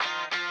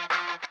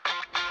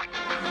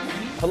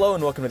Hello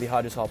and welcome to the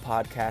Hodges Hall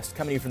podcast,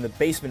 coming to you from the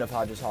basement of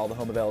Hodges Hall, the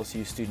home of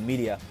LSU student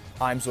media.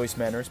 I'm Zoyce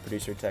Manners,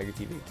 producer at Tiger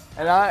TV.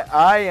 And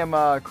I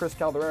am Chris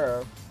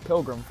Calderero,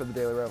 pilgrim for the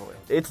Daily Reveille.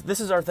 This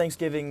is our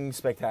Thanksgiving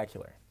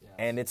spectacular. Yes.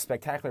 And it's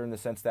spectacular in the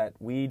sense that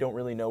we don't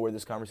really know where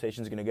this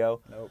conversation is going to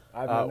go. Nope, I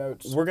have no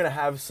notes. We're going to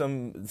have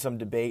some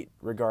debate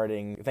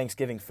regarding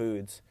Thanksgiving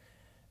foods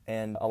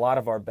and a lot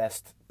of our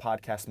best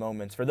podcast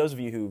moments. For those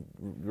of you who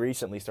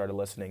recently started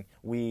listening,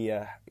 we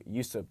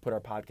used to put our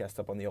podcast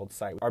up on the old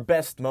site. Our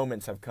best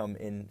moments have come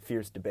in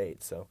fierce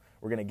debate, so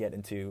we're going to get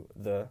into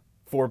the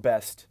 4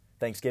 best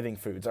Thanksgiving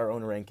foods, our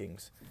own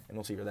rankings, and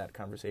we'll see where that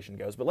conversation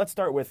goes. But let's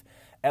start with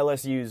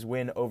LSU's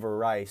win over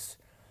Rice.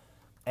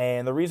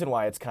 And the reason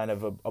why it's kind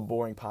of a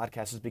boring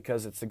podcast is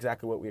because it's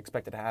exactly what we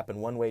expected to happen.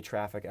 One-way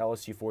traffic,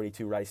 LSU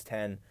 42, Rice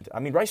 10. I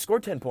mean, Rice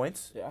scored 10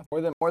 points. Yeah,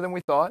 more than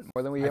we thought,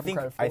 more than we gave them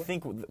credit for. I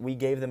think we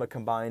gave them a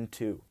combined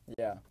 2.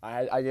 Yeah,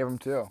 I gave them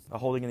 2. A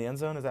holding in the end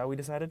zone, is that what we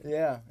decided?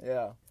 Yeah.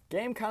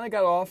 Game kind of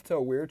got off to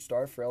a weird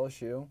start for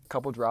LSU. A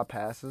couple drop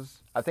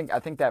passes. I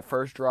think that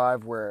first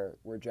drive where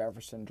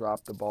Jefferson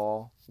dropped the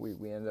ball, we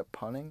ended up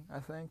punting, I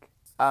think.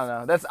 I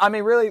don't know.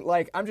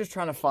 Really, I'm just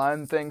trying to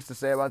find things to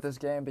say about this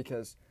game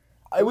because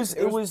It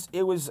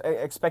was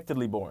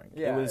expectedly boring.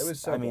 Yeah, it was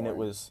so boring. It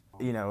was,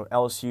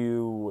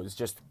 LSU was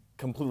just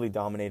completely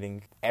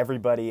dominating.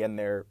 Everybody and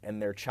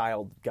their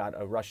child got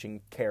a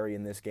rushing carry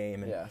in this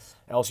game. And yes.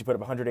 LSU put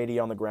up 180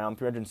 on the ground,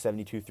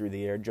 372 through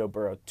the air. Joe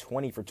Burrow,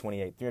 20 for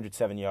 28,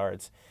 307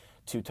 yards,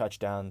 2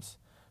 touchdowns.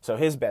 So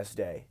his best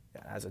day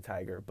as a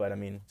Tiger, but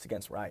it's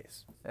against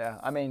Rice. Yeah,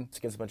 it's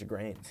against a bunch of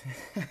grains.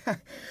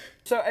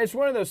 So it's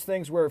one of those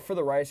things where for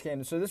the Rice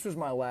game, so this was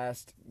my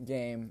last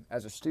game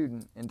as a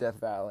student in Death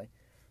Valley.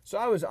 So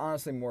I was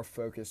honestly more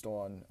focused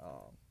on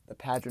the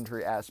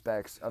pageantry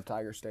aspects of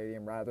Tiger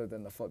Stadium rather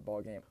than the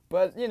football game.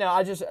 But,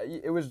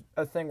 it was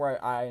a thing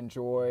where I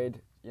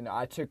enjoyed,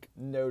 I took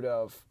note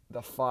of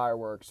the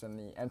fireworks and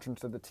the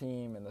entrance of the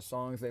team and the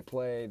songs they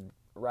played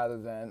rather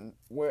than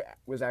what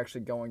was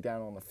actually going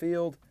down on the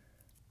field.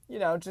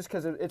 Just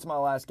because it's my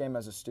last game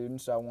as a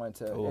student, so I wanted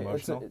to. A little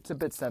emotional? It's a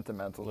bit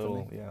sentimental to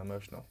me. Yeah,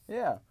 emotional.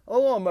 Yeah, a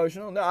little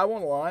emotional. No, I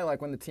won't lie.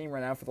 Like when the team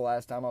ran out for the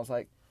last time, I was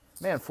like,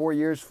 man, 4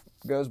 years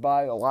goes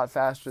by a lot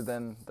faster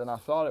than I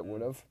thought it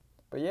would have.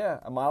 But yeah,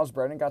 Miles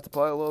Brennan got to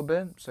play a little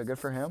bit, so good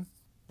for him.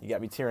 You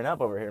got me tearing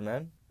up over here,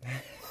 man.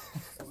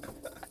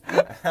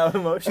 How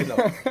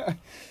emotional.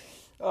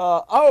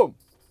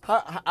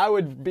 I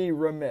would be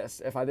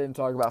remiss if I didn't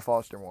talk about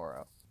Foster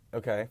Moreau.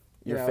 Okay.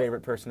 Your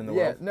favorite person in the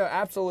world? Yeah, no,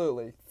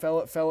 absolutely.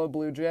 Fellow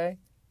Blue Jay.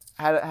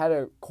 Had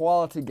a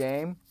quality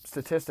game,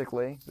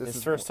 statistically.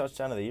 His first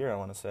touchdown of the year, I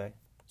want to say.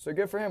 So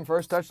good for him.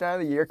 First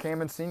touchdown of the year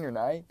came in senior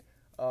night.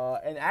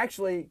 And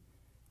actually,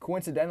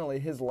 coincidentally,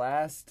 his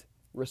last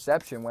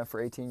reception went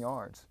for 18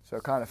 yards. So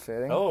kind of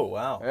fitting. Oh,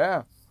 wow.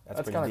 Yeah.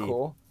 That's kind of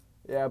cool.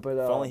 Yeah, but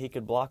if only he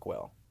could block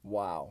well.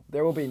 Wow.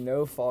 There will be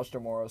no Foster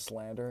Moreau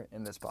slander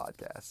in this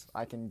podcast.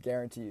 I can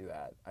guarantee you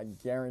that.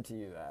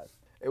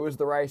 It was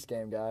the Rice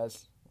game,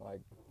 guys.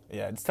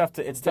 Yeah, it's tough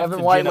to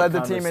Devin White led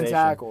the team in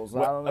tackles.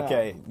 I don't know.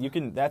 Okay, you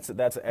can. That's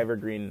an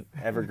evergreen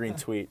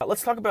tweet.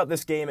 Let's talk about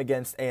this game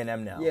against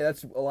A&M now. Yeah,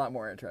 that's a lot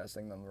more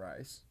interesting than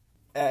Rice.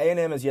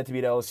 A&M has yet to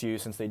beat LSU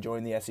since they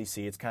joined the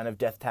SEC. It's kind of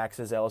death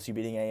taxes LSU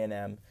beating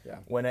A&M. Yeah.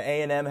 When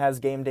A&M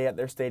has game day at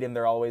their stadium,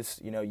 they're always,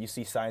 you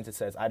see signs that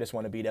says, I just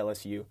want to beat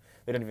LSU.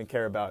 They don't even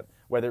care about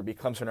whether it be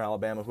Clemson or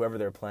Alabama, whoever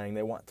they're playing.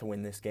 They want to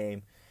win this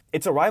game.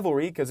 It's a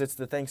rivalry because it's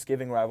the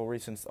Thanksgiving rivalry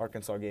since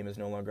Arkansas game is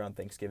no longer on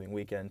Thanksgiving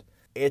weekend.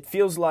 It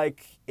feels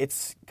like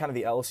it's kind of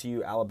the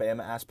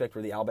LSU-Alabama aspect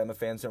where the Alabama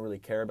fans don't really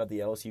care about the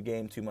LSU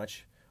game too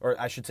much. Or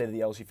I should say that the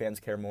LSU fans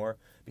care more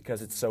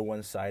because it's so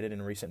one-sided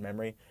in recent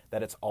memory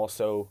that it's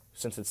also,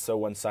 since it's so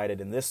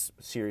one-sided in this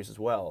series as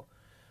well,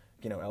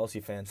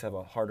 LSU fans have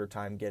a harder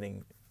time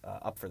getting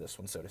up for this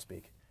one, so to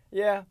speak.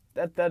 Yeah,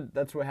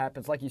 that's what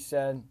happens. Like you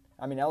said,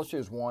 LSU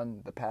has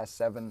won the past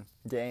 7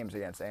 games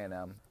against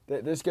A&M.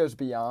 This goes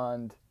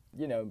beyond,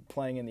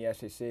 playing in the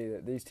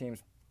SEC. These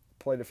teams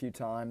played a few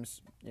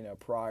times,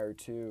 prior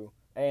to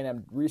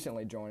A&M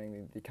recently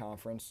joining the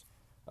conference.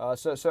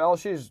 So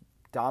LSU's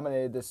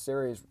dominated this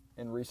series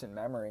in recent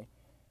memory.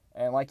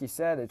 And like you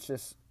said,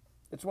 it's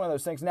one of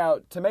those things. Now,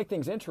 to make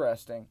things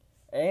interesting,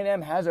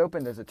 A&M has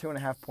opened as a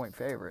 2.5-point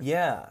favorite.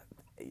 Yeah.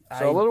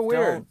 So a little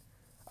weird.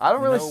 I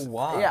don't really know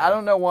why. Yeah, I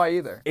don't know why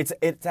either. It's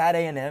at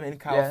A&M in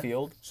Kyle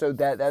Field. So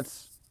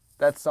that's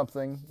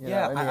something.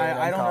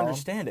 I don't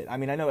understand it. I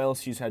know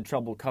LSU's had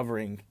trouble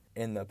covering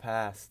in the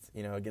past.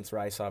 Against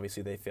Rice,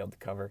 obviously they failed to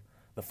cover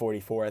the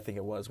 44. I think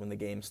it was when the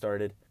game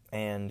started,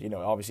 and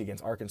obviously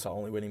against Arkansas,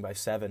 only winning by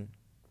 7.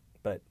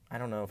 But I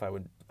don't know if I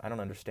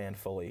don't understand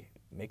fully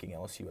making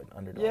LSU an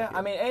underdog. Yeah,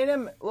 here.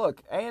 A&M.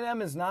 Look,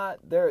 A&M is not.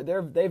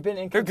 They've been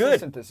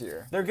inconsistent this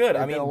year. They're good.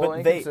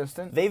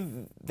 Inconsistent.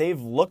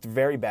 They've looked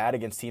very bad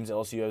against teams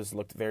LSU has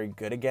looked very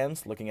good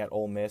against. Looking at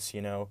Ole Miss,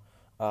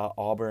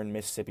 Auburn,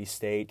 Mississippi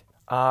State.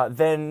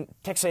 Then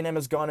Texas A&M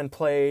has gone and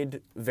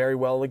played very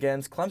well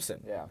against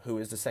Clemson, Yeah. who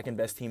is the second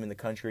best team in the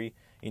country.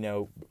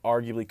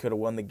 Arguably could have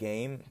won the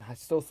game. I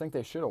still think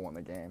they should have won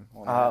the game.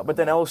 But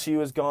then LSU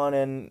has gone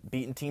and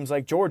beaten teams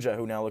like Georgia,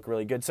 who now look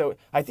really good. So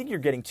I think you're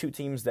getting two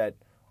teams that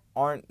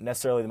aren't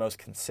necessarily the most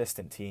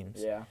consistent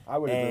teams. Yeah, I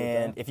would agree with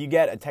And that. if you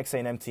get a Texas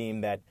A&M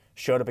team that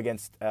showed up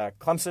against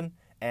Clemson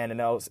and an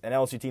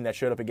LSU team that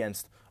showed up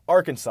against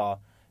Arkansas,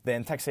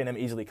 then Texas A&M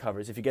easily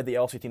covers. If you get the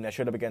LSU team that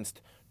showed up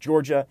against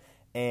Georgia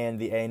and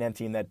the A&M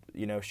team that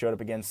showed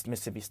up against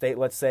Mississippi State,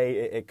 let's say,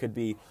 it could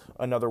be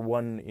another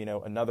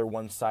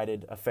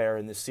one-sided affair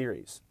in this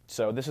series.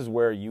 So this is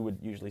where you would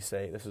usually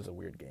say this is a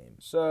weird game.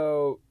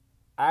 So,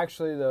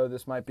 actually, though,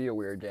 this might be a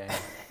weird game.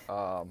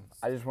 I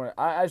just want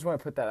to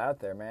put that out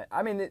there, man.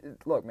 I mean,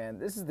 look, man,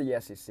 this is the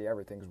SEC.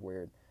 Everything's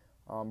weird.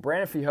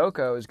 Brandon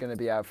Fihoko is going to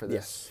be out for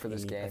this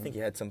game. I think he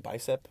had some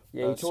bicep.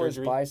 Yeah, he tore his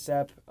surgery.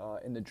 bicep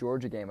in the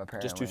Georgia game,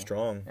 apparently. Just too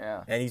strong.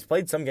 Yeah. And he's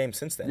played some games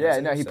since then. Yeah,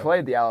 hasn't no, he So,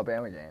 played the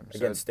Alabama game.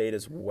 against State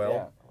as well.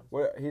 Yeah.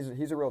 Well,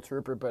 he's a real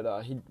trooper,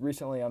 but he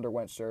recently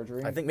underwent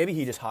surgery. I think maybe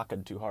he just hocked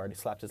too hard. He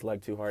slapped his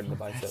leg too hard in the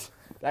bicep.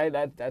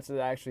 That's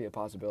actually a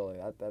possibility.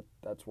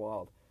 That's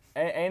wild.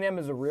 A&M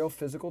is a real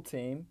physical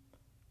team.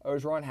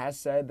 Orgeron has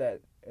said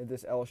that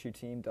this LSU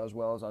team does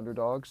well as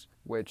underdogs,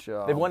 which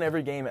They've won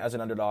every game as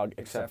an underdog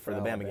except for the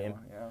Bama Alabama, game.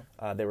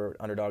 Yeah. They were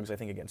underdogs, I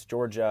think, against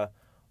Georgia,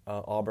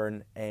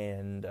 Auburn,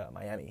 and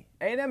Miami.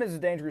 A&M is a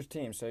dangerous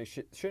team, so you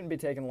shouldn't be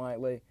taken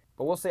lightly.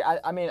 But we'll see.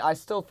 I mean, I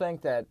still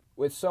think that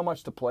with so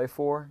much to play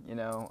for,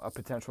 a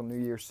potential New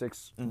Year's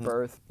Six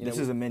berth. This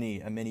is a mini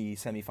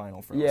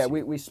semifinal for Yeah,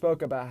 LSU. we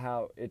spoke about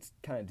how it's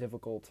kind of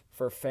difficult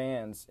for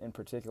fans in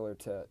particular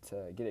to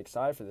get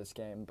excited for this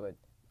game, but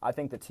I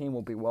think the team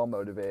will be well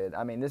motivated.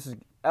 I mean, this is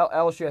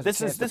LSU has a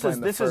chance to play in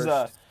the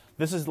first.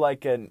 This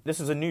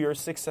is a New Year's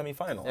Six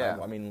semifinal. Yeah.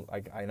 I mean,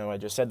 I know I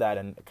just said that,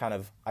 and kind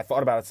of I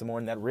thought about it some more,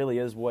 and that really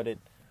is what it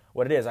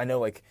is. I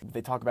know,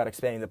 they talk about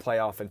expanding the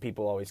playoff, and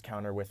people always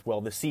counter with,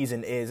 well,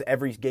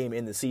 every game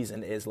in the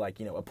season is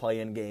a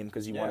play-in game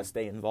because you want to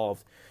stay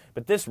involved.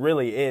 But this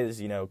really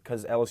is,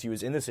 because LSU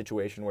is in this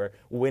situation where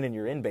win and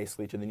you're in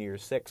basically to the New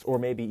Year's Six, or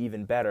maybe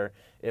even better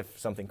if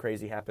something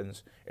crazy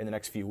happens in the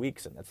next few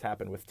weeks, and that's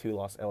happened with two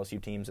lost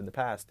LSU teams in the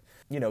past.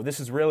 This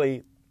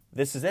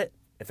is it.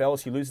 If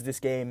LSU loses this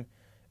game,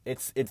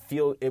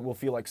 it will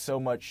feel like so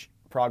much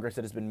progress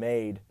that has been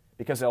made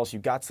because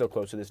LSU got so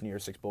close to this New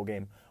Year's Six bowl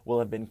game will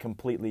have been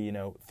completely,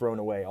 thrown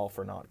away all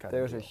for naught.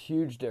 There's a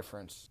huge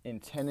difference in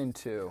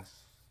 10-2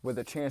 with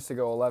a chance to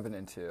go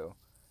 11-2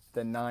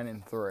 than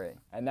 9-3,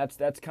 and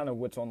that's kind of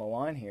what's on the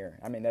line here.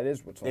 I mean, that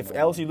is what's on If the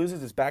line. LSU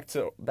loses, it's back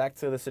to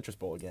the Citrus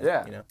Bowl again.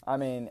 Yeah, I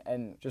mean,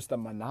 and just the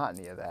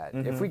monotony of that.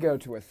 If we go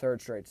to a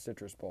third straight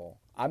Citrus Bowl,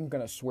 I'm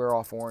gonna swear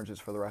off oranges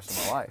for the rest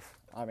of my life.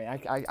 I mean,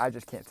 I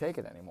just can't take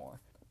it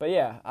anymore. But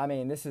yeah, I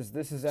mean, this is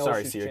LSU's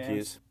Sorry, chance.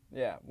 Syracuse.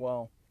 Yeah,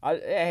 well,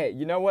 hey,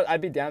 you know what?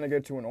 I'd be down to go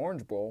to an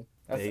Orange Bowl.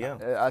 There you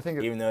go. I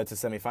think Even though it's a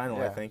semifinal,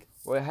 I yeah. think.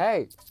 Well,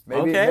 hey,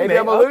 maybe Okay,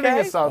 I'm alluding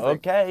okay, to something.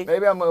 okay.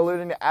 Maybe I'm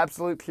alluding to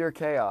absolute pure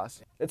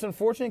chaos. It's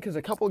unfortunate because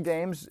a couple of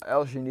games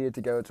LSU needed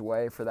to go its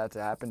way for that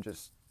to happen.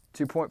 Just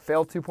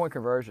failed 2-point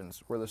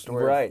conversions were the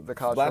story Right. of the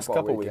college Last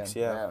football couple weekend. weeks,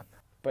 yeah.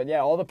 But yeah,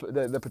 all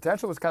the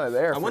potential was kind of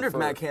there. I wonder if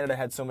Matt Canada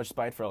had so much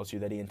spite for LSU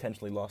that he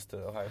intentionally lost to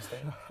Ohio State.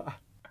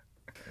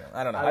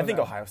 I don't know. I think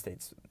know. Ohio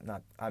State's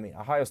not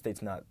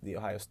the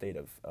Ohio State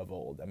of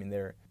old. I mean,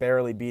 they're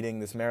barely beating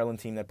this Maryland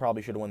team that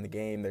probably should have won the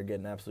game. They're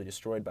getting absolutely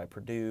destroyed by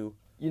Purdue.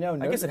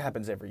 I guess it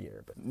happens every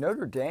year. But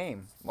Notre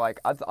Dame,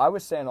 I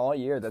was saying all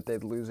year that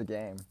they'd lose a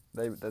game,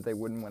 that they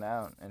wouldn't win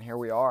out, and here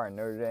we are, and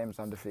Notre Dame's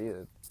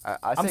undefeated.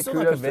 I'm still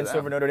not convinced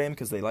over Notre Dame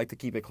because they like to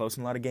keep it close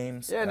in a lot of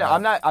games. Yeah, no,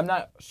 I'm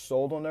not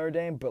sold on Notre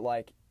Dame, but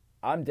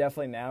I'm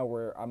definitely now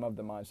where I'm of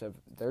the mindset of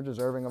they're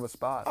deserving of a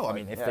spot. Oh, I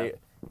mean,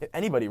 if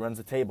anybody runs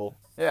the table,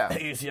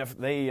 UCF,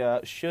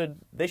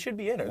 they should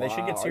be in it. They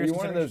should get serious. Are you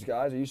one of those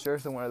guys? Are you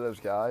seriously one of those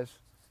guys?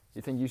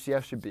 You think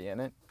UCF should be in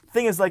it?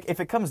 Thing is, if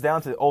it comes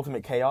down to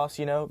ultimate chaos,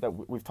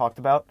 that we've talked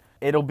about,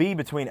 it'll be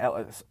between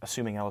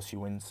assuming LSU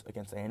wins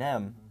against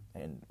A&M,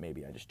 and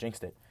maybe I just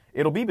jinxed it.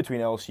 It'll be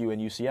between LSU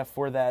and UCF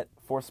for that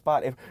fourth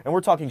spot. And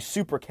we're talking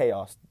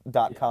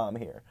superchaos.com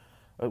here.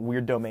 A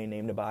weird domain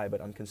name to buy,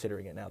 but I'm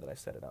considering it now that I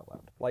said it out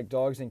loud. Like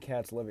dogs and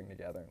cats living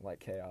together,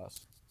 like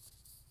chaos.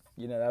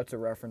 That's a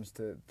reference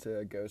to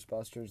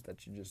Ghostbusters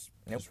that you just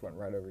went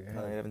right over your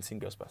head. I haven't seen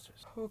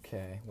Ghostbusters.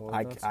 Okay, well,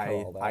 let's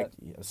call that.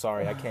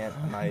 Sorry, I can't.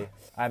 I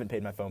haven't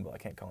paid my phone bill. I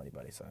can't call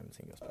anybody, so I haven't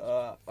seen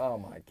Ghostbusters. Oh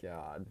my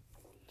God.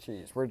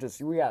 Jeez,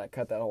 we gotta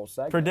cut that whole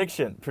segment.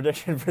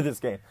 Prediction for this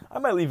game. I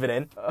might leave it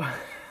in.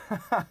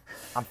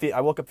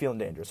 I woke up feeling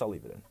dangerous. I'll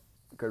leave it in.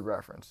 Good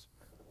reference.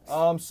 So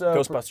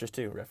Ghostbusters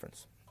 2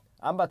 reference.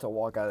 I'm about to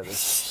walk out of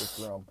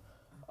this room.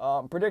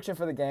 Prediction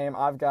for the game: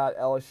 I've got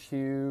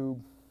LSU.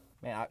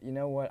 Man, you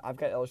know what? I've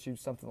got LSU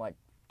something like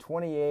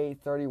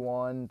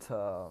 28-31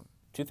 to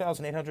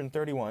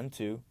 2,831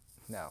 to.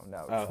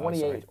 No,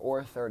 28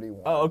 or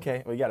 31. Oh,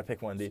 okay. Well, you got to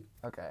pick one, dude.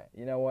 Okay.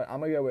 You know what?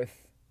 I'm gonna go with.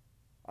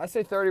 I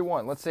say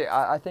 31. Let's say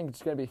I think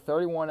it's going to be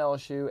 31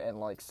 LSU and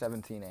like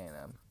 17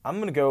 A&M. I'm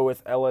going to go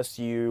with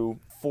LSU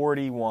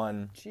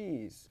 41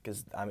 Jeez.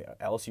 because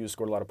LSU has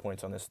scored a lot of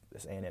points on this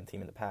A&M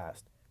team in the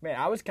past. Man,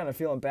 I was kind of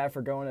feeling bad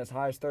for going as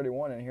high as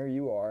 31, and here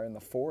you are in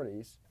the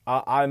 40s.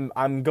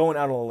 I'm going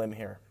out on a limb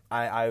here.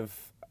 I'm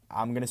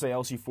going to say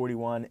LSU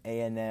 41,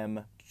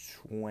 A&M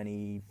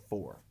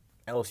 24.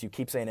 LSU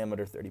keeps A&M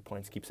under 30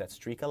 points, keeps that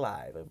streak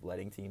alive of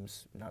letting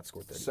teams not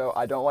score 30. So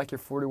I don't like your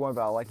 41,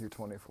 but I like your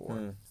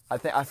 24.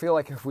 I feel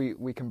like if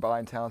we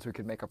combine talents, we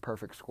could make a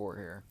perfect score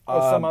here.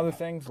 Some other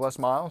things, Les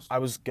Miles. I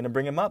was going to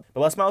bring him up,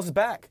 but Les Miles is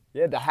back.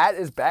 Yeah, the hat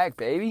is back,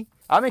 baby.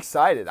 I'm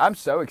excited. I'm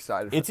so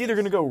excited. It's either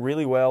going to go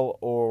really well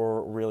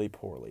or really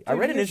poorly. I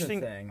read an here's the interesting.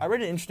 thing. I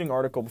read an interesting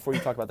article before you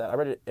talk about that. I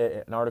read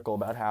an article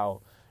about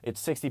how it's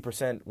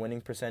 60%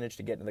 winning percentage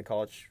to get into the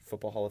College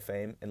Football Hall of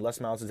Fame, and Les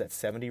Miles is at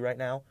 70 right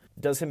now.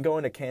 Does him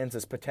going to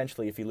Kansas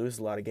potentially, if he loses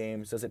a lot of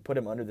games, does it put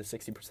him under the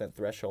 60%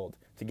 threshold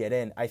to get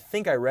in? I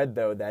think I read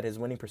though that his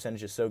winning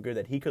percentage is so good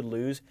that he could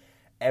lose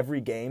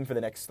every game for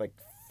the next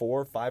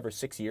 4, 5, or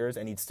 6 years,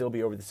 and he'd still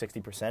be over the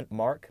 60%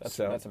 mark.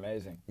 That's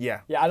amazing. Yeah.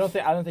 Yeah, I don't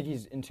think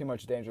he's in too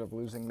much danger of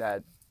losing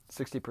that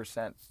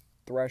 60%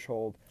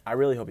 threshold. I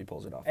really hope he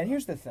pulls it off. And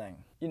here's the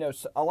thing,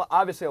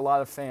 obviously a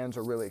lot of fans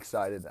are really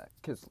excited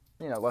because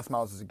Les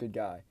Miles is a good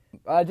guy.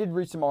 I did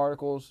read some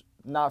articles,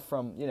 not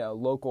from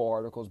local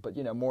articles, but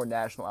more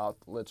national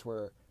outlets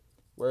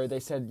where they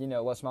said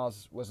Les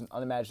Miles was an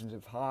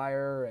unimaginative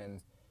hire,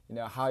 and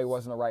how he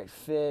wasn't a right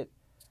fit,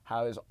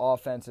 how his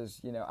offense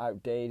is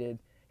outdated.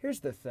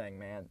 Here's the thing,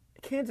 man.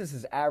 Kansas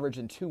is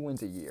averaging 2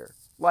 wins a year.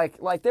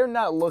 Like they're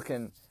not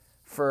looking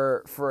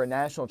for a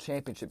national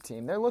championship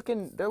team. They're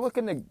looking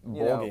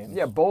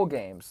to bowl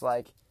games.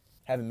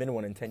 Haven't been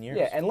one in 10 years.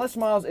 Yeah, and Les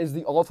Miles is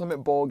the ultimate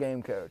bowl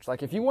game coach.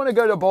 If you want to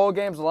go to bowl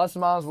games, Les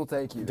Miles will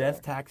take you.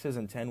 Death taxes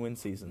and 10-win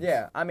seasons.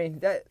 Yeah, I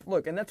mean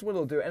and that's what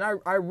it'll do. And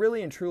I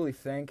really and truly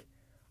think,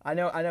 I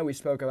know we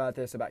spoke about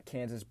this, about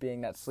Kansas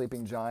being that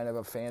sleeping giant of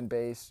a fan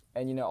base,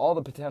 and all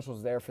the potential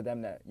is there for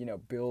them to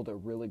build a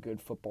really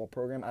good football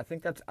program. I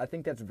think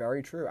that's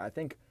very true. I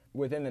think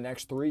within the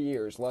next 3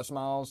 years, Les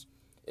Miles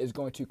is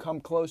going to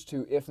come close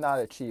to, if not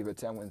achieve, a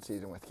 10-win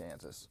season with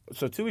Kansas.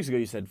 So 2 weeks ago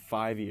you said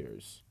 5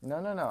 years. No.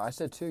 I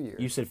said 2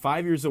 years. You said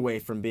 5 years away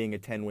from being a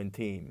 10-win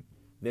team.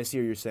 This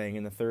year you're saying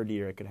in the third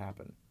year it could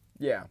happen.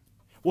 Yeah.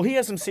 Well, he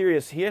has some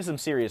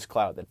serious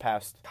clout that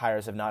past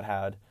hires have not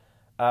had.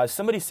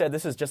 Somebody said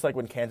this is just like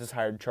when Kansas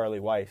hired Charlie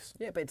Weiss.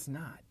 Yeah, but it's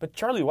not. But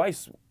Charlie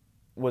Weiss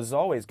was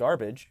always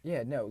garbage.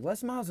 Yeah, no.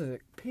 Les Miles is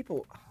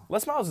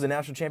Les Miles is a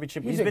national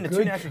championship. He's been to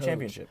 2 national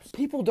championships.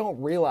 People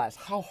don't realize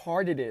how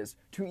hard it is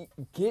to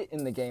get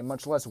in the game,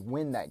 much less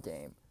win that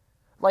game.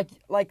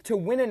 Like to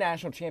win a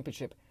national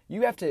championship,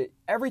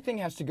 everything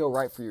has to go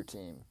right for your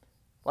team.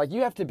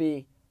 You have to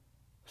be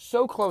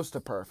so close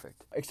to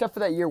perfect, except for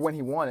that year when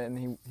he won it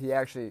and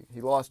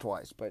he lost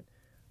twice. But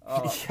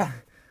yeah.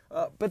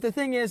 But the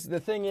thing is,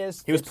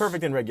 he was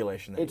perfect in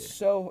regulation. It's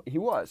so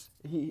hard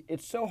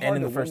and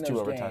in to the first win 2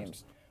 those overtimes.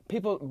 games.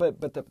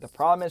 But the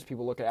problem is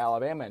people look at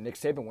Alabama and Nick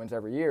Saban wins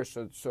every year,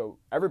 so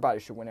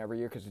everybody should win every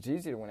year because it's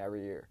easy to win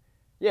every year.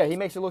 Yeah, he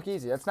makes it look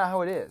easy. That's not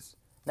how it is.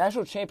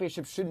 National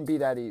championships shouldn't be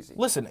that easy.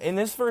 Listen, in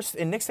Nick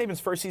Saban's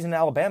first season in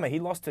Alabama, he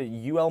lost to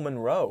UL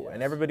Monroe,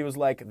 and everybody was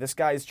like, "This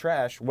guy's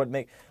trash."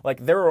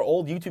 There are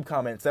old YouTube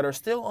comments that are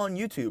still on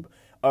YouTube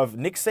of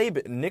Nick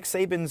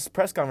Saban's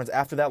press conference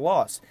after that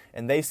loss,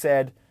 and they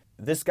said,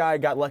 "This guy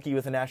got lucky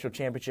with a national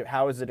championship.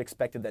 How is it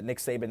expected that Nick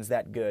Saban's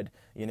that good?"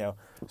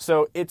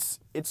 So it's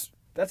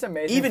that's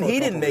amazing. Even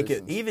he didn't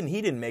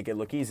make it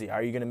look easy.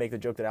 Are you going to make the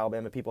joke that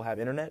Alabama people have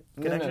internet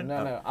connection?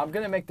 No. I'm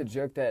going to make the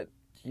joke that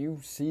you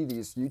see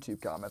these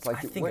YouTube comments. I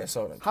think I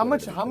saw it on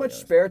Twitter, how much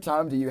spare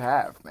time do you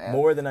have, man?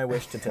 More than I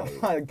wish to tell you.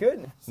 My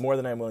goodness. More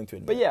than I'm willing to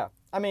admit. But yeah,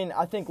 I mean,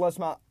 I think Les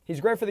Miles, he's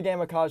great for the game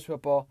of college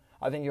football.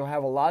 I think he'll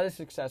have a lot of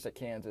success at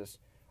Kansas,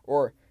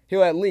 or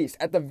he'll at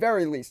the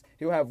very least,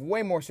 he'll have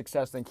way more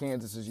success than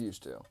Kansas is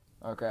used to.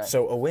 Okay.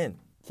 So a win.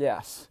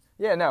 Yes.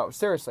 Yeah. No.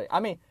 Seriously. I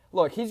mean,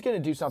 look, he's going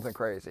to do something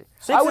crazy.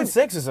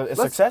 6-6 is a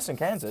success in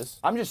Kansas.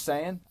 I'm just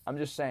saying.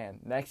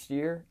 Next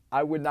year,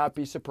 I would not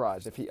be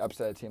surprised if he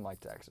upset a team like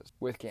Texas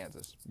with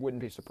Kansas.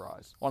 Wouldn't be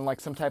surprised. On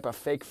some type of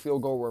fake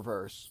field goal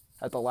reverse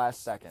at the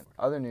last second.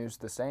 Other news,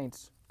 the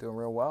Saints doing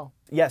real well.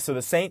 Yeah, so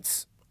the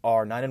Saints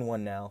are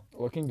 9-1 now.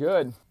 Looking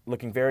good.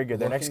 Looking very good.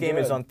 Their next game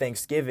is on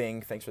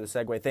Thanksgiving. Thanks for the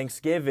segue.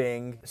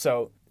 Thanksgiving.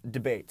 So,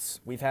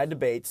 debates. We've had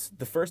debates.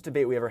 The first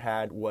debate we ever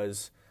had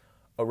was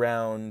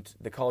around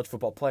the college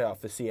football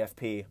playoff, the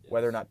CFP,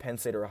 whether or not Penn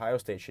State or Ohio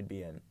State should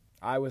be in.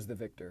 I was the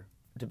victor.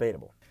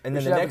 Debatable. And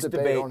then the next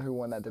debate on who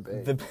won that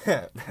debate.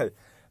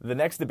 The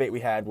next debate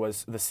we had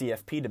was the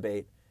CFP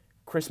debate,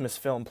 Christmas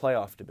film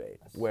playoff debate,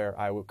 where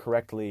I would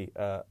correctly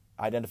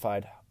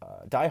identified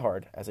Die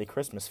Hard as a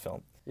Christmas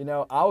film.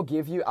 I'll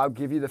give you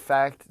the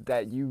fact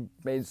that you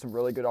made some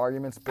really good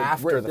arguments. But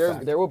After the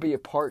fact. There will be a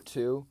part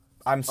 2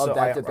 of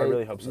that debate. I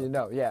really hope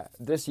so.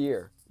 This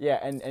year. Yeah,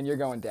 and you're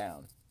going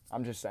down.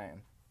 I'm just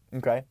saying.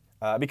 Okay.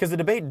 Because the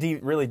debate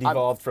really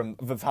devolved from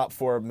the top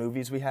 4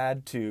 movies we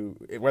had to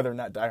whether or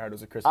not Die Hard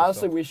was a Christmas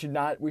Honestly,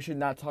 film. we should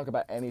not talk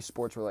about any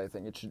sports related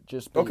thing. It should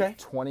just be Okay.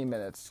 20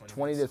 minutes,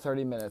 20 to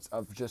 30 minutes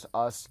of just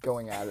us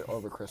going at it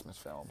over Christmas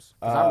films.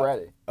 'Cause I'm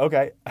ready.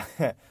 Okay.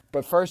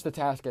 But first, the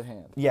task at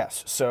hand.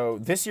 Yes. So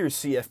this year's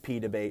CFP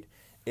debate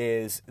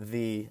is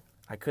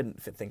I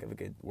couldn't think of a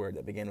good word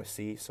that began with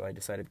C, so I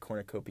decided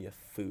cornucopia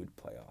food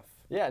playoff.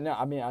 Yeah, no,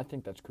 I mean, I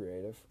think that's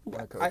creative.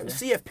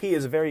 CFP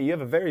is you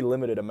have a very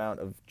limited amount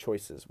of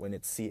choices when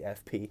it's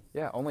CFP.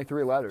 Yeah, only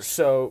 3 letters.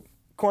 So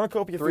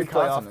cornucopia 3 food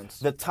playoff. consonants.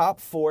 The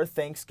top 4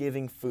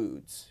 Thanksgiving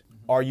foods.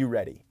 Are you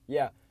ready?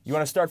 Yeah. You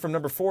want to start from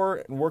number 4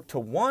 and work to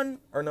 1,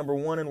 or number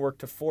 1 and work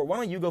to 4? Why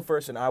don't you go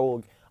first, and I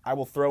will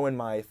throw in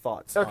my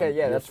thoughts. Okay, on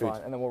yeah, your that's food.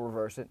 fine, and then we'll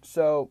reverse it.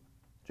 So,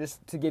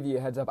 just to give you a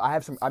heads up,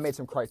 I made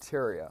some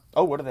criteria.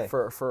 Oh, what are they?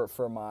 For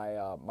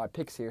my my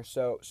picks here.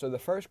 So the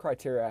first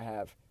criteria I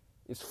have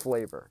is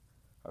flavor.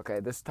 Okay,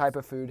 this type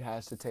of food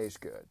has to taste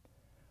good.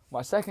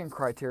 My second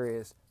criteria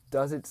is,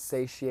 does it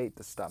satiate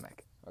the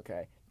stomach?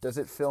 Okay, does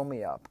it fill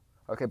me up?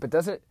 Okay, but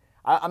does it?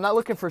 I'm not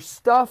looking for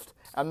stuffed.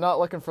 I'm not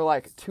looking for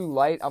like too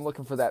light. I'm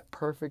looking for that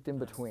perfect in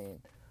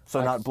between. So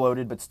Like, not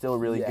bloated, but still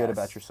really good yes.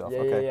 about yourself. Yeah,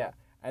 Okay. yeah.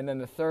 And then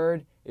the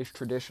third is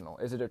traditional.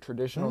 Is it a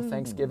traditional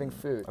Thanksgiving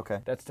food?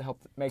 Okay. That's to help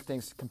make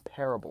things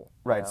comparable.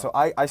 you Right. know? So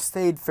I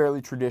stayed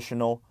fairly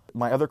traditional.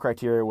 My other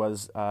criteria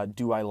was,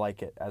 do I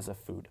like it as a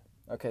food?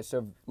 Okay,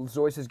 so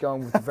Zoyce is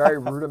going with very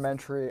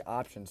rudimentary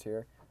options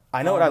here.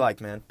 I know what I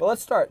like, man. But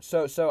let's start.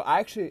 So I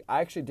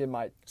actually did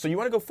my. So you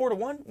want to go 4 to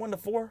 1, 1 to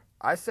 4?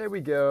 I say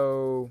we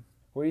go.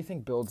 What do you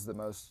think builds the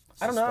most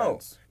suspense? I don't know,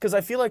 because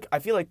I feel like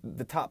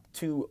the top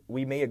 2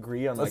 we may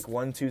agree on like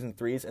 1, 2s, and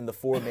 3s, and the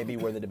 4 maybe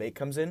where the debate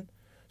comes in.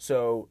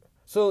 So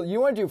you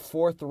want to do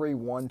 4, 3,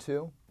 1,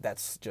 2?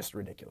 that's just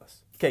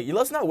ridiculous. Okay,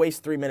 let's not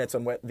waste 3 minutes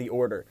on the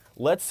order.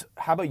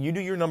 How about you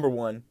do your number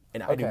 1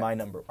 and I do Okay. my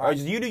number. All Or right.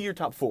 you do your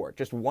top 4,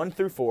 just 1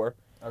 through 4.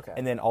 Okay.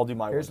 And then I'll do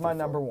my. Here's 1 my through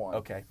number 4. 1.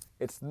 Okay.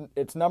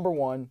 It's number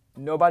 1.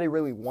 Nobody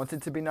really wants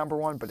it to be number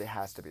 1, but it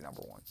has to be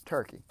number 1.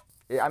 Turkey.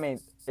 I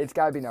mean, it's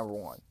got to be number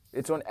 1.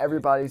 It's on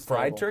everybody's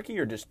Fried table. turkey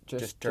or just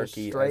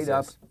turkey? straight as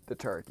up is? the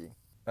turkey.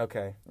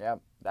 Okay.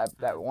 Yep,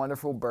 that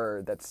wonderful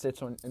bird that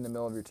sits in the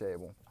middle of your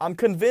table. I'm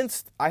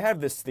convinced. I have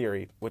this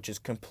theory, which is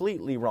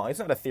completely wrong. It's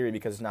not a theory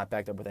because it's not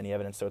backed up with any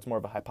evidence, so it's more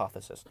of a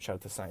hypothesis. Shout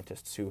out to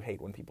scientists who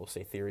hate when people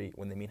say theory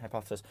when they mean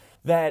hypothesis.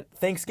 That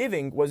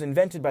Thanksgiving was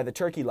invented by the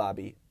turkey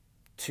lobby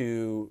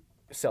to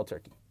sell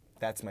turkey.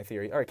 That's my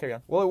theory. All right, carry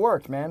on. Well, it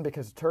worked, man,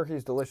 because turkey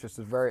is delicious.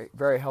 It's very,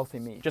 very healthy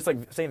meat. Just like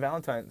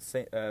Valentine's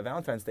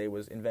Day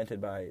was invented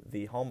by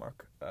the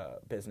Hallmark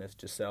business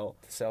to sell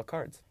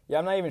cards. Yeah,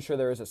 I'm not even sure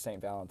there is a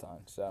St. Valentine.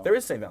 So There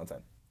is St.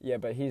 Valentine. yeah,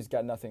 but he's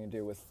got nothing to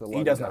do with the.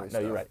 He does lovey-dovey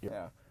not. No, you're stuff.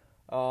 right.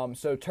 Yeah.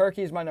 So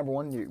turkey is my number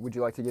 1. Would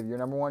you like to give your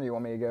number 1? Or you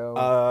want me to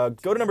go?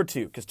 Go to number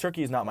 2 because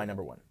turkey is not my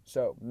number 1.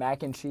 So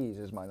mac and cheese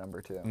is my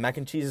number 2. Mac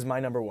and cheese is my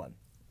number 1.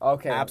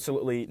 Okay.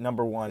 Absolutely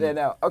number 1. Yeah,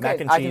 no. Okay,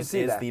 Mac and I can cheese see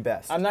is that. the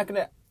best. I'm not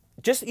gonna.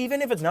 Just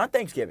even if it's not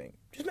Thanksgiving,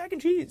 just mac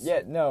and cheese.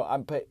 Yeah,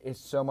 no. But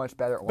it's so much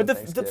better on But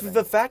Thanksgiving.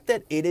 the fact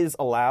that it is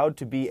allowed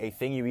to be a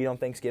thing you eat on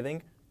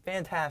Thanksgiving,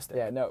 fantastic.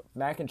 Yeah, no.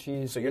 Mac and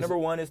cheese. So your number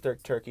 1 is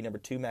turkey. Number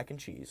 2, mac and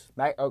cheese.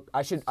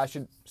 I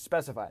should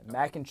specify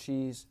mac and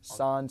cheese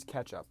sans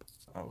ketchup.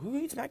 Oh, who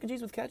eats mac and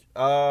cheese with ketchup?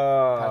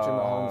 Patrick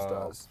Mahomes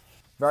does.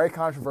 Very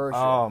controversial.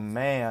 Oh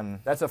man.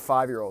 That's a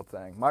 5-year-old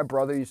thing. My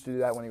brother used to do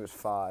that when he was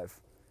 5.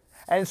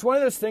 And it's one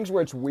of those things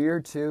where it's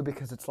weird too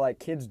because it's like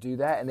kids do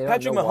that and they don't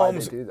Patrick know why they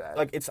Mahomes, do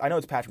that. I know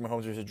it's Patrick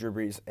Mahomes versus Drew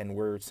Brees, and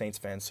we're Saints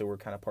fans, so we're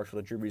kind of partial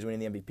to Drew Brees winning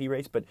the MVP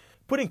race. But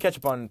putting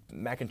ketchup on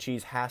mac and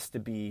cheese has to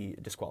be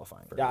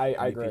disqualifying. For yeah, I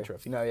MVP agree.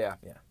 Trophy. No, yeah.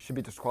 Yeah. Should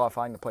be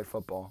disqualifying to play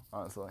football,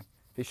 honestly.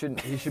 He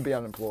should be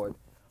unemployed.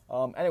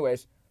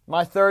 Anyways,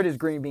 my third is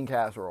green bean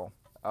casserole.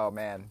 Oh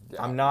man.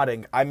 Yeah. I'm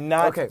nodding. I'm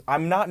not. Okay.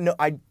 I'm not. No.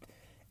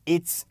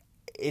 It's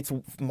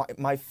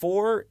my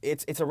 4.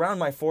 It's around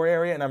my 4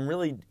 area, and I'm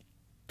really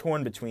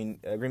torn between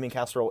green bean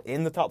casserole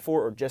in the top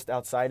 4 or just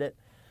outside it.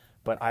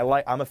 But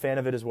I'm a fan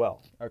of it as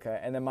well. Okay,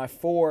 and then my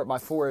four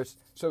is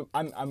so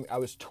I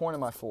was torn in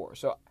my 4.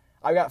 So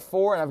I got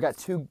 4 and I've got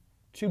two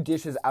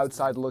dishes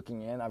outside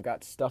looking in. I've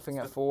got stuffing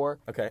at 4.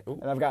 Okay. Ooh.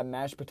 And I've got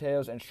mashed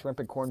potatoes and shrimp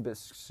and corned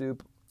biscuit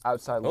soup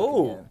outside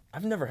looking in.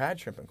 I've never had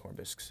shrimp and corn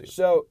biscuit soup.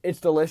 So it's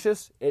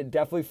delicious. It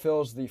definitely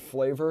fills the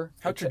flavor.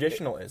 How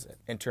traditional is it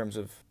in terms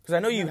of? Because I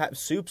know you have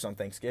soups on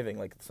Thanksgiving,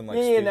 like some like.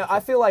 Yeah, stews. no, I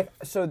feel like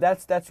so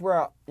that's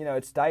where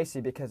it's dicey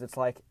because it's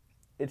like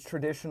it's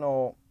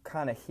traditional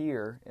kind of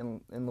here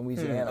in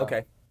Louisiana.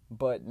 okay.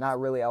 But not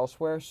really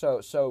elsewhere.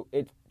 So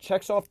it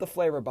checks off the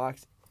flavor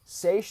box.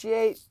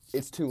 Satiate,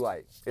 it's too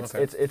light.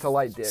 It's a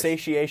light dish.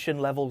 Satiation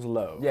levels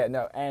low. Yeah,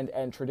 no,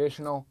 and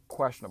traditional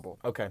questionable.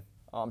 Okay.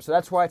 So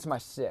that's why it's my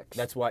 6.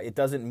 That's why it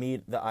doesn't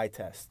meet the eye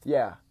test.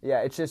 Yeah.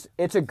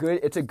 It's a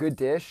good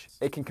dish.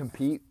 It can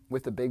compete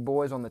with the big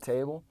boys on the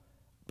table,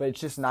 but it's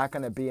just not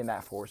going to be in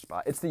that 4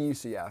 spot. It's the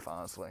UCF,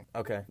 honestly.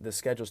 Okay. The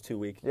schedule's too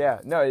weak.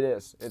 Yeah. No, it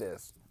is. It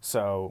is.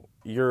 So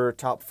your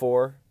top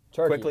 4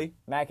 Turkey, quickly.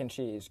 mac and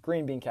cheese,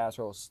 green bean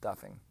casserole,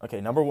 stuffing.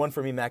 Okay. Number 1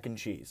 for me, mac and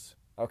cheese.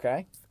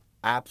 Okay.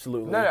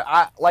 Absolutely. No,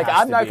 has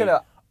I'm to not be.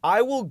 gonna.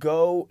 I will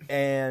go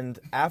and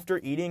after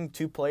eating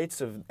 2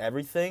 plates of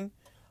everything,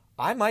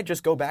 I might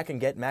just go back and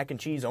get mac and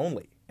cheese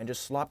only and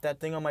just slop that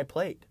thing on my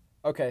plate.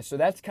 Okay, so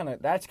that's kind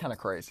of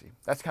crazy.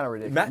 That's kind of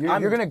ridiculous.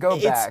 You're gonna go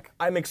It's- back.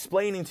 I'm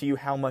explaining to you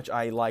how much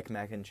I like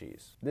mac and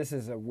cheese. This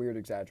is a weird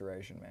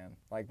exaggeration, man.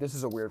 Like, this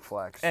is a weird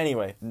flex.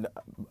 Anyway,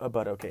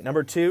 but okay.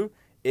 Number 2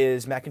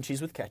 is mac and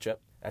cheese with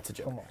ketchup. That's a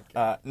joke.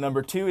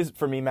 Number 2 is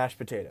for me mashed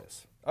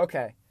potatoes.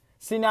 Okay.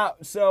 See now,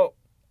 so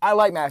I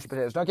like mashed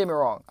potatoes. Don't get me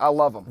wrong. I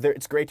love them.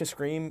 It's great to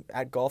scream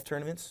at golf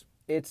tournaments.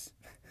 But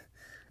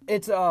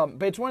it's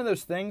one of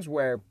those things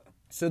where,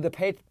 so the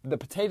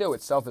potato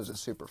itself is a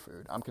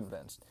superfood. I'm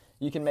convinced.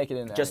 You can make it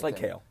into Just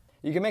anything. like kale.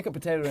 You can make a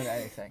potato into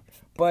anything.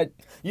 But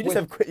You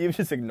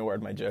just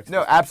ignored my jokes.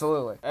 no,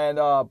 absolutely. And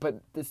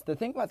but the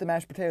thing about the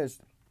mashed potatoes,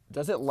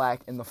 does it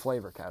lack in the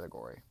flavor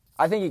category?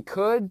 I think it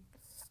could.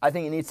 I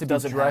think it needs to be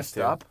dressed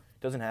up.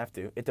 Doesn't have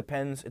to. It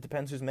depends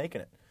who's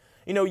making it.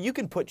 You know, you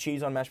can put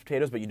cheese on mashed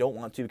potatoes, but you don't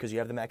want to because you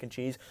have the mac and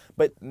cheese.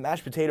 But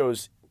mashed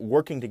potatoes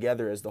working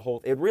together as the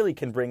whole, it really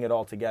can bring it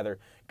all together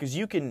because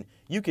you can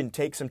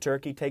take some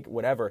turkey, take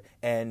whatever,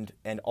 and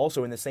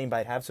also in the same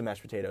bite have some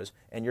mashed potatoes,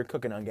 and you're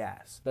cooking on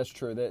gas. That's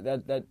true.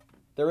 That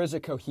there is a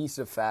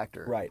cohesive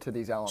factor to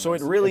these elements. So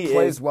it really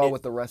plays well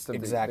with the rest of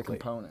exactly, the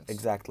components.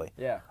 Exactly.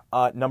 Yeah.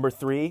 Number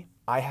 3,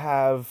 I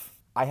have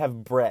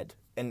bread.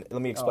 And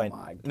let me explain. Oh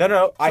my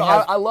No.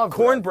 I love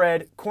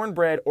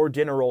cornbread or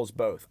dinner rolls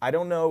both. I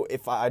don't know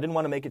if I didn't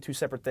want to make it 2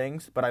 separate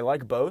things, but I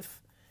like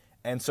both.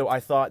 And so I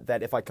thought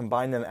that if I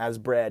combine them as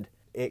bread,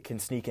 it can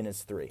sneak in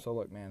as 3. So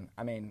look, man,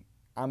 I mean,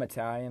 I'm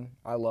Italian.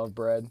 I love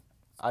bread.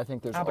 I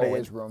think there's bread.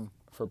 always room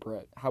for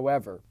bread.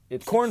 However,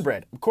 it's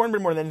Cornbread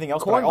more than anything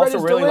else, but I Cornbread also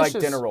is really delicious.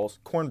 like dinner rolls.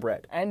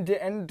 Cornbread. and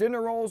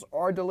dinner rolls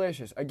are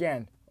delicious.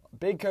 Again,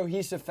 big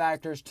cohesive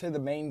factors to the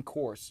main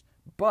course.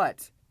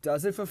 But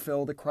does it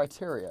fulfill the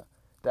criteria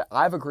that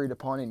I've agreed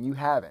upon and you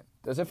haven't?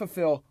 Does it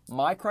fulfill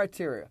my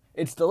criteria?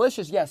 It's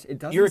delicious, yes. It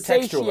doesn't You're a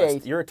satiate.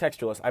 textualist. You're a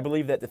textualist. I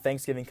believe that the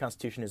Thanksgiving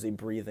Constitution is a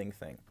breathing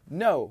thing.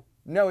 No,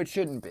 it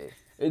shouldn't be.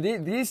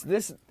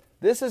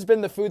 This has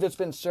been the food that's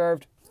been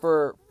served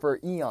for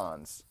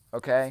eons.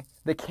 Okay,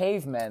 the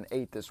cavemen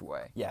ate this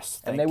way. Yes,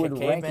 and they would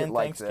rank caveman it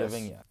like this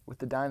Thanksgiving, yeah. with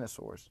the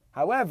dinosaurs.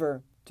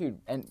 However, dude,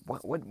 and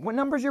what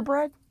number's your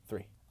bread?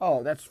 3.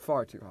 Oh, that's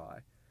far too high.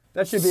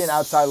 That should be an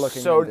outside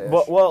looking So, dish.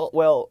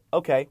 well,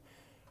 okay.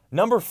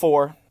 Number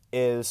 4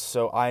 is,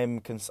 so I'm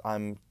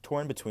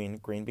torn between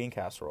green bean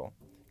casserole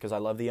because I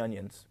love the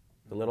onions,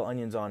 the little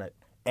onions on it,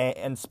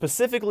 and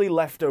specifically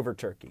leftover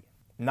turkey.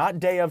 Not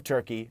day of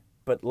turkey,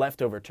 but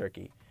leftover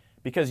turkey.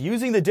 Because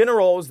using the dinner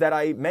rolls that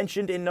I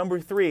mentioned in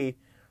number 3,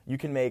 you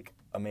can make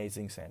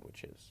amazing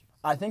sandwiches.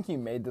 I think you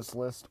made this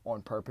list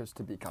on purpose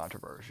to be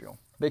controversial.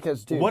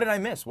 Because, dude, What did I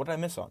miss? What did I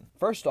miss on?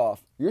 first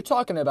off, you're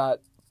talking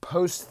about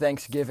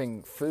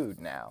post-Thanksgiving food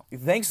now.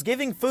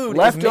 Thanksgiving food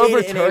Leftover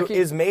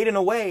is made in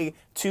a way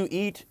to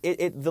eat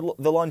the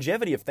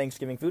longevity of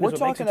Thanksgiving food. We're is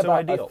what makes talking it so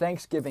about ideal. a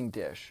Thanksgiving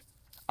dish.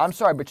 I'm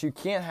sorry, but you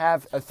can't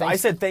have a Thanksgiving. I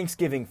said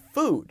Thanksgiving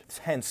food,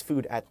 hence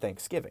food at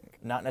Thanksgiving,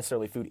 not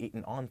necessarily food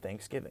eaten on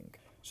Thanksgiving.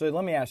 So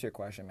let me ask you a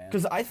question, man.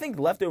 Because I think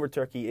leftover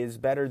turkey is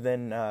better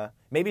than,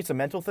 maybe it's a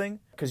mental thing,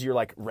 because you're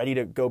like ready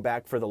to go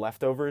back for the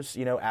leftovers,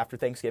 after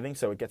Thanksgiving,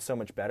 so it gets so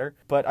much better.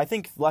 But I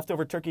think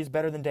leftover turkey is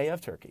better than day of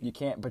turkey. You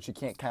can't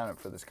count it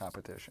for this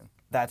competition.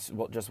 That's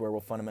just where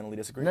we'll fundamentally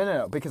disagree.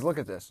 No, because look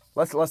at this.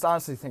 Let's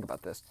honestly think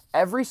about this.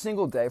 Every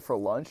single day for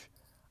lunch,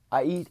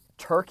 I eat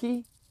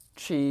turkey,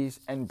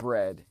 cheese, and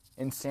bread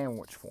in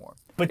sandwich form.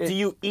 But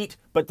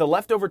but the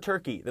leftover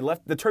turkey,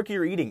 the turkey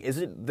you're eating, is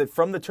it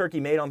from the turkey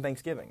made on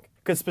Thanksgiving?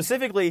 Because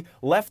specifically,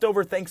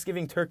 leftover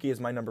Thanksgiving turkey is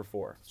my number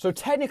 4. So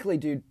technically,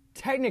 dude,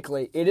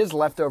 it is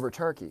leftover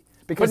turkey.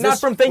 Because But not this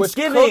from was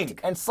Thanksgiving.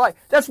 cooked and sliced.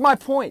 That's my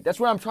point. That's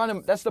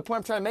the point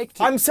I'm trying to make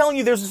to you. I'm telling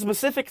you, there's a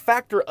specific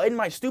factor in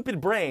my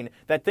stupid brain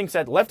that thinks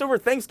that leftover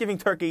Thanksgiving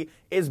turkey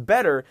is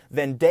better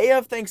than day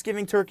of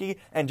Thanksgiving turkey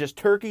and just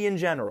turkey in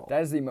general.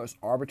 That is the most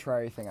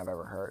arbitrary thing I've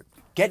ever heard.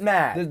 Get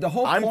mad. The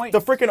whole I'm point.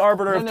 the freaking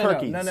arbiter of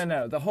turkeys.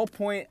 No. The whole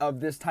point of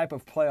this type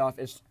of playoff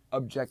is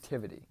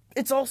objectivity.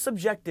 It's all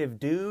subjective,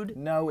 dude.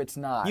 No, it's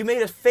not. You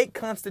made a fake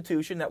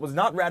constitution that was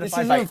not This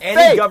ratified isn't by any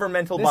fake.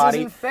 governmental body.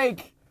 This isn't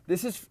fake.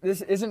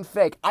 This isn't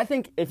fake. I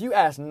think if you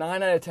ask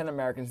 9 out of 10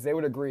 Americans, they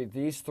would agree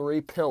these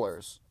 3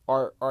 pillars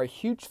are a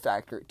huge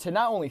factor to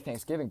not only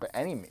Thanksgiving but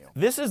any meal.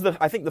 This is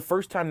I think the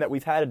first time that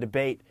we've had a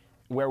debate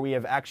where we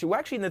have actually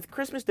in the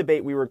Christmas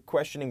debate we were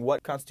questioning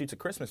what constitutes a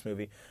Christmas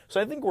movie. So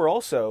I think we're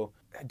also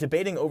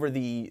debating over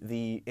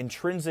the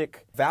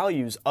intrinsic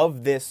values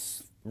of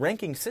this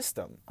ranking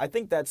system. I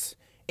think that's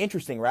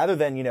interesting rather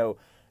than,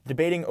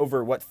 debating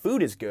over what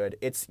food is good.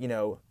 It's,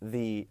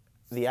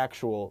 the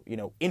actual,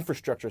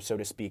 infrastructure, so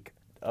to speak,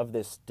 of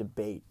this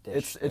debate.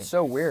 It's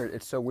so weird.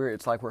 It's so weird.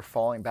 It's like we're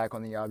falling back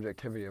on the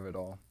objectivity of it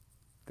all,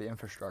 the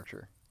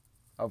infrastructure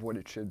of what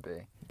it should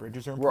be.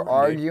 Bridges are We're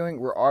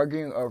important.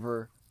 arguing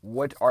over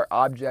what our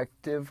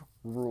objective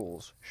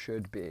rules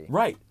should be.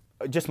 Right.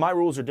 Just my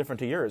rules are different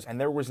to yours, and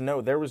there was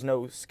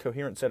no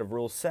coherent set of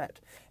rules set,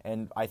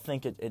 and I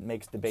think it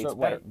makes debates So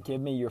better. wait,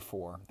 give me your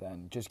 4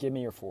 then. Just give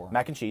me your 4.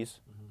 Mac and cheese,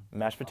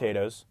 mashed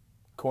potatoes,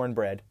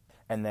 cornbread,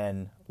 and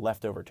then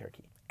leftover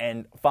turkey.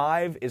 And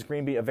 5 is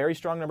green bean. A very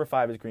strong number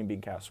 5 is green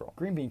bean casserole.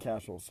 Green bean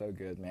casserole is so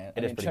good, man.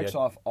 It is pretty checks good.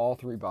 off all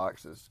 3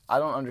 boxes. I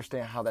don't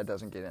understand how that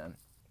doesn't get in.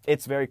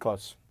 It's very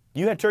close.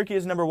 You had turkey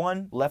as number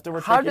 1, leftover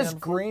turkey. How does number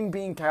green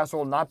bean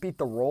casserole not beat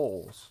the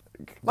rolls?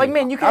 Like,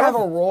 man, you can have a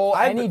roll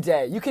any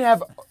day. You can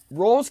have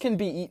rolls can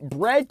be eaten.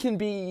 Bread can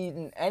be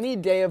eaten any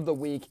day of the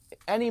week,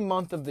 any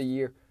month of the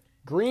year.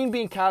 Green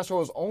bean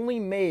casserole is only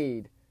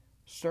made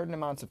certain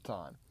amounts of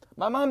time.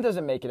 My mom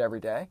doesn't make it every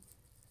day.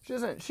 She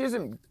doesn't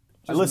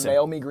just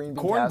mail me green bean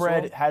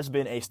cornbread casserole. has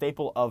been a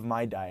staple of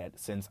my diet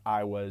since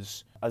I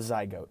was a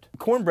zygote.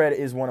 Cornbread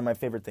is one of my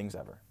favorite things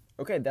ever.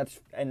 Okay, that's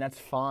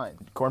fine.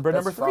 Cornbread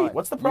That's number 3. fine.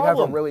 What's the You problem?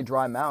 have a really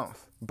dry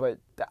mouth, but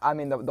I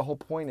mean the whole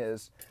point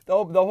is the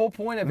whole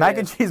point of Mac it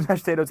and is, cheese,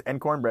 mashed potatoes, and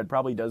cornbread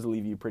probably does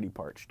leave you pretty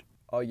parched.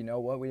 oh, you know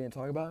what we didn't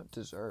talk about?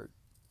 Dessert.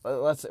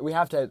 We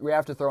have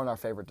to throw in our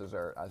favorite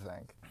dessert. I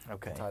think.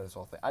 Okay. To tie this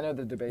whole thing. I know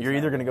the debate. You're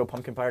either going to go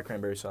pumpkin pie or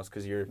cranberry sauce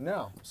because you're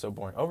No. so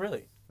boring. Oh,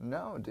 really?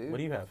 No, dude. What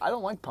do you have? I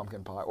don't like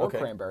pumpkin pie or Okay.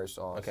 cranberry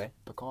sauce. Okay.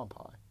 Pecan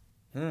pie.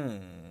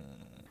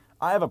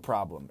 I have a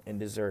problem in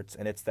desserts,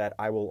 and it's that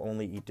I will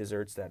only eat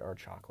desserts that are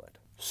chocolate.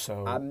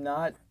 So I'm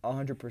not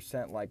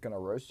 100% like gonna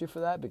roast you for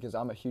that because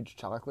I'm a huge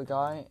chocolate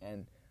guy,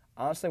 and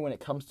honestly, when it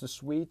comes to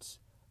sweets,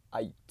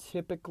 I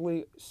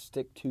typically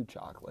stick to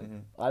chocolate.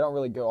 I don't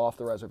really go off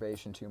the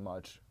reservation too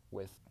much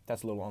with.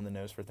 that's a little on the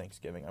nose for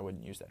Thanksgiving. I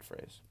wouldn't use that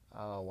phrase.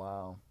 Oh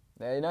wow.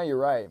 Yeah, you know you're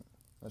right.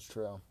 That's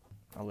true.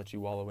 I'll let you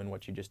wallow in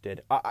what you just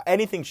did.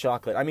 Anything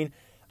chocolate. I mean,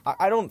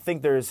 I don't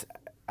think there's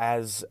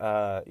as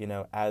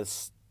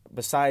as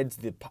besides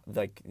the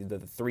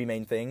 3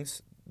 main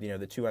things.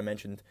 The 2 I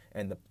mentioned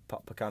and the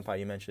pecan pie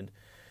you mentioned.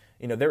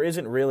 There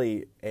isn't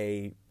really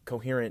a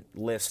coherent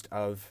list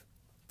of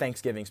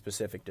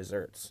Thanksgiving-specific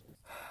desserts.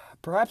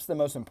 Perhaps the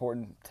most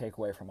important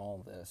takeaway from all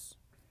of this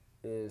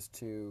is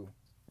to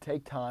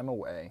take time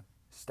away,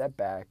 step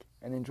back,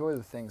 and enjoy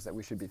the things that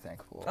we should be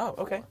thankful for. Oh,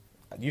 okay.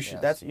 You should.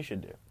 Yes. That's what you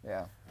should do.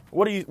 Yeah.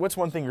 What's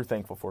one thing you're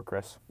thankful for,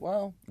 Chris?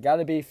 Well, got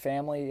to be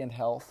family and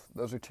health.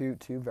 Those are two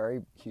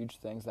very huge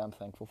things that I'm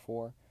thankful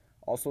for.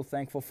 Also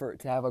thankful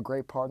to have a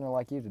great partner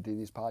like you to do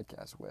these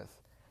podcasts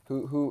with,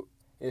 who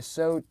is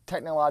so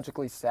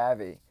technologically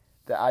savvy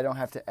that I don't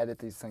have to edit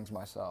these things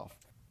myself.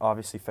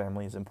 Obviously,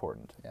 family is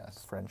important.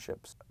 Yes.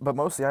 Friendships. But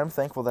mostly, I'm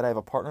thankful that I have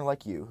a partner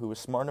like you who is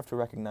smart enough to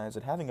recognize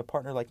that having a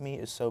partner like me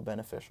is so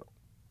beneficial.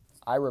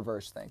 I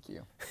reverse thank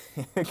you.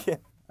 Okay.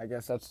 I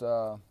guess that's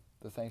the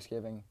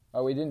Thanksgiving.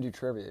 Oh, we didn't do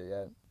trivia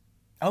yet.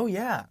 Oh,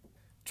 yeah.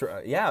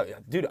 Yeah,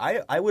 dude,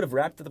 I would have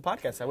wrapped the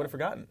podcast. I would have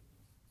forgotten.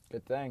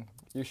 Good thing.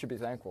 You should be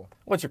thankful.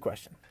 What's your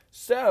question?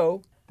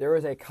 So, there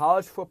is a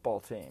college football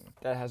team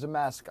that has a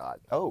mascot.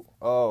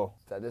 Oh.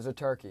 That is a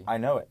turkey. I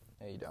know it.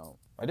 No, you don't.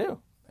 I do.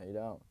 No, you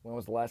don't. When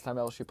was the last time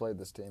LSU played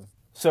this team?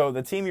 So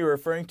the team you're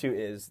referring to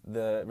is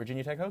the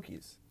Virginia Tech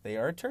Hokies. They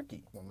are a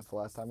turkey. When was the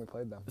last time we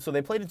played them? So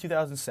they played in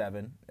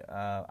 2007.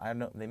 I don't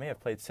know. They may have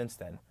played since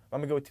then. I'm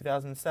going to go with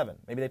 2007.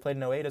 Maybe they played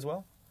in 08 as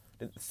well?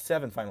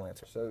 7 final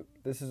answer. So,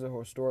 this is a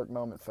historic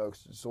moment,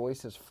 folks.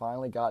 Zoyce has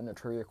finally gotten a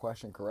trivia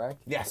question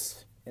correct.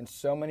 Yes. In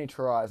so many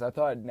tries. I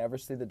thought I'd never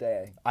see the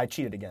day. I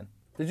cheated again.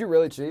 Did you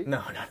really cheat? No.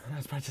 I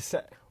was about to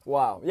say.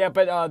 Wow. Yeah,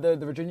 but the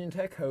Virginia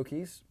Tech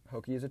Hokies.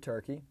 Hokie is a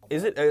turkey.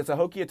 Is it? It's a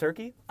Hokie a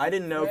turkey? I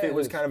didn't know if Yeah, it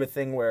was is. kind of a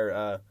thing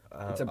where...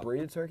 It's a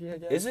breed of turkey, I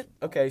guess. Is it?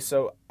 Okay,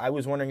 so I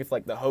was wondering if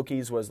like the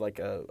Hokies was like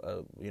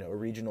a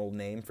regional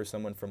name for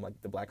someone from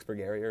like the Blacksburg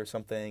area or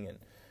something, and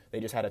they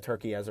just had a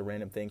turkey as a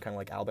random thing, kind of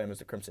like Alabama's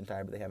the Crimson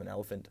Tide, but they have an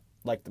elephant.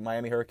 Like the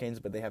Miami Hurricanes,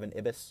 but they have an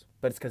ibis.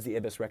 But it's because the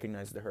ibis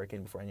recognizes the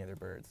hurricane before any other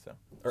birds, so.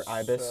 Or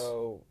ibis.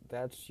 So,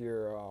 that's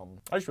your...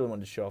 I just really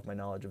wanted to show off my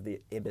knowledge of the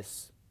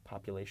ibis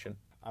population.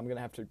 I'm going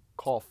to have to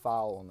call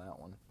foul on that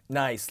one.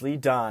 Nicely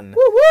done.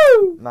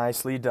 Woo-woo!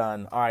 Nicely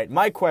done. All right,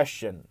 my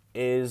question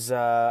is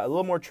a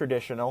little more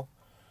traditional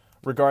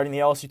regarding the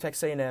LSU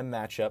Texas A&M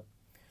matchup.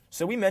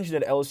 So we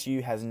mentioned that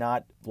LSU has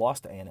not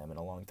lost to A&M in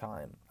a long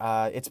time.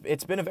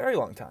 It's been a very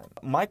long time.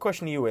 My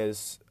question to you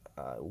is,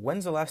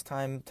 when's the last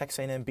time Texas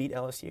A&M beat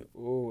LSU?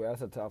 Ooh,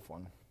 that's a tough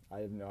one. I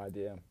have no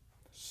idea.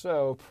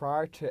 So,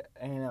 prior to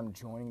A&M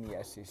joining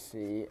the SEC,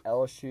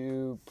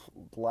 LSU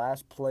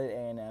last played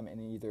A&M in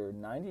either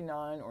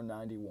 99 or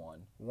 91,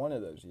 one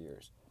of those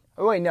years.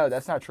 Oh, wait, no,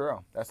 that's not true.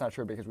 That's not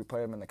true because we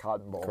played them in the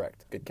Cotton Bowl.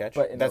 Correct. Good catch.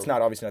 But in That's the-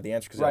 not obviously not the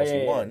answer because Right,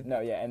 LSU won. No,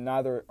 yeah, and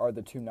neither are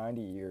the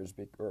 290 years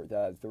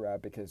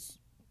throughout because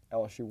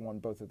LSU won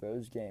both of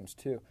those games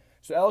too.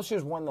 So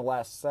LSU's won the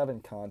last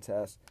 7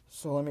 contests.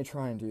 So let me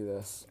try and do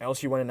this.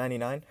 LSU won in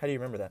 99? How do you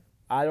remember that?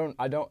 I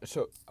don't.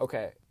 So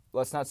okay,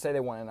 let's not say they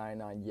won in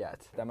 99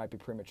 yet. That might be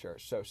premature.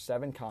 So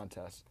 7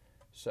 contests.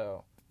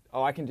 So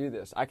I can do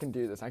this. I can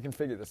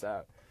figure this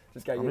out.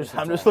 Just got.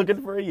 I'm just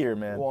looking for a year,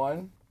 man.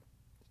 1,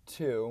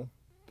 2,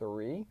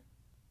 3.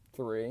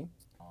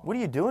 What are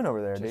you doing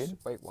over there, Just dude?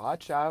 wait.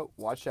 Watch out.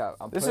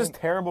 This is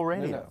terrible No,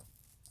 radio.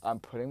 no. I'm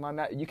putting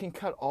my you can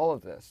cut all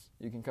of this.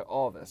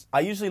 I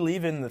usually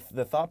leave in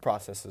the thought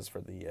processes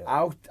for the.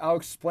 I'll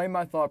explain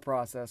my thought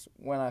process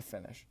when I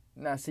finish.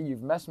 Now, see,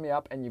 you've messed me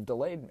up and you've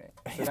delayed me.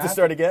 So You have to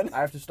start again?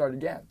 I have to start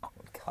again. Oh,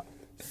 God.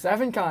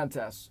 7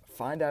 contests.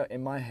 Find out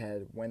in my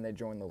head when they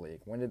joined the league.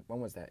 When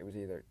was that? It was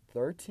either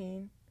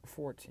 13 or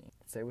 14.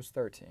 Let's say it was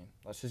 13.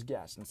 Let's just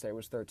guess and say it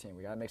was 13.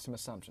 We got to make some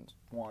assumptions.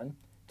 1,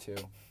 2,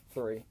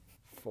 3,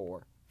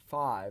 4,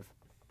 5,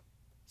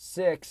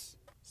 6,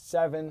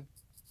 7,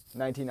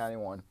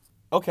 1991.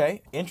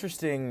 Okay,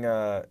 interesting.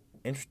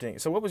 Interesting.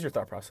 So, what was your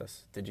thought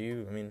process?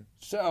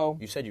 So,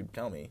 you said you'd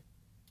tell me.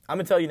 I'm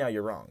gonna tell you now.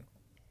 You're wrong.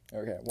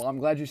 Okay, well, I'm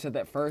glad you said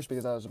that first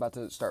because I was about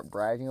to start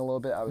bragging a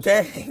little bit.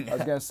 Dang. I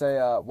was going to say,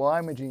 well,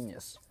 I'm a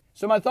genius.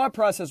 So my thought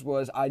process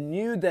was I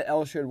knew that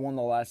LSU had won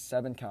the last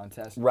 7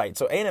 contests. Right.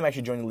 So A&M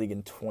actually joined the league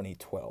in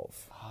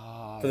 2012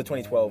 for the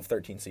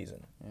 2012-13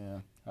 season.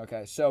 Yeah.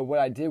 Okay, so what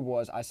I did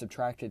was I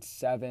subtracted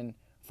 7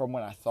 from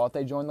when I thought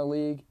they joined the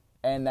league,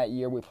 and that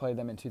year we played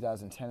them in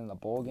 2010 in the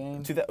bowl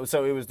game.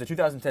 So it was the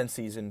 2010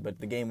 season, but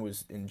the game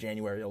was in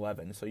January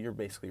 11, so you're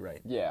basically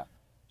right. Yeah.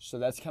 So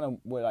that's kind of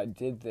what I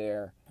did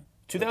there.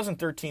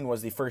 2013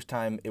 was the first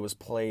time it was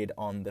played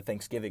on the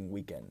Thanksgiving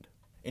weekend.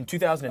 In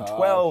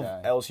 2012,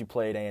 LSU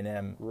played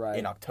A&M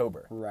in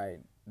October. Right.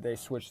 They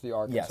switched the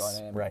Arkansas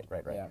and A&M. Right.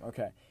 Yeah,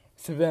 okay.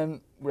 So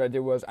then what I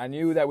did was I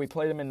knew that we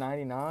played them in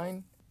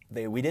 99.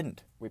 We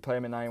didn't. We played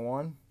them in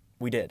 91.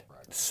 We did.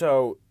 Right.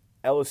 So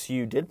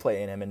LSU did play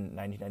A&M in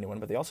 1991,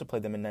 but they also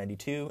played them in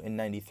 92, in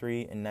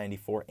 93, in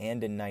 94,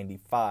 and in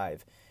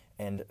 95.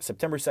 And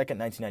September 2nd,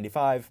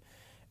 1995,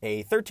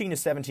 a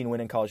 13-17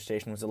 win in College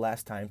Station was the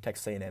last time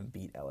Texas A&M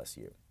beat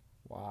LSU.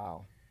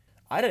 Wow.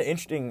 I had an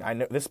interesting. I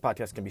know this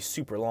podcast can be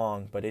super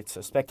long, but it's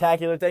a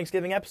spectacular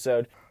Thanksgiving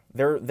episode.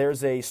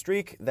 There's a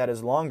streak that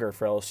is longer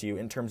for LSU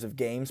in terms of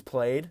games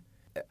played.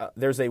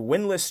 There's a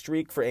winless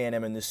streak for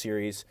A&M in this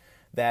series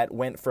that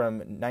went from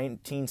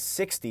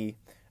 1960.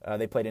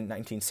 They played in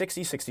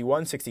 1960,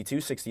 61,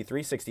 62,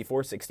 63,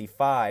 64,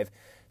 65,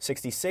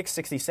 66,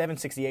 67,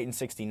 68, and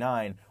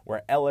 69,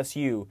 where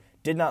LSU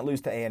did not lose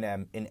to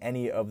A&M in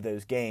any of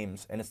those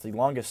games, and it's the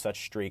longest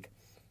such streak,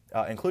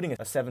 including a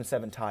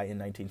 7-7 tie in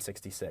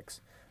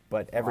 1966.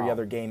 But every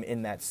other game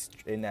in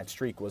that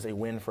streak was a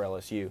win for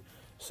LSU.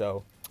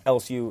 So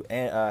LSU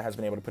has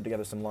been able to put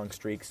together some long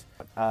streaks.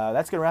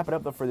 That's going to wrap it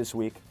up, though, for this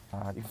week.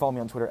 You can follow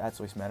me on Twitter at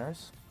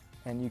SoyceManners.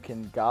 And you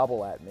can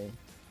gobble at me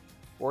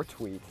or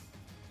tweet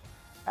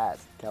at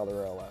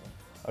Caldera11.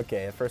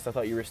 Okay, at first I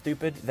thought you were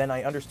stupid, then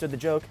I understood the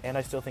joke, and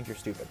I still think you're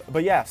stupid.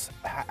 But yes,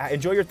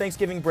 enjoy your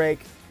Thanksgiving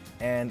break,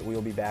 and we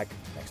will be back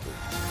next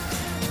week.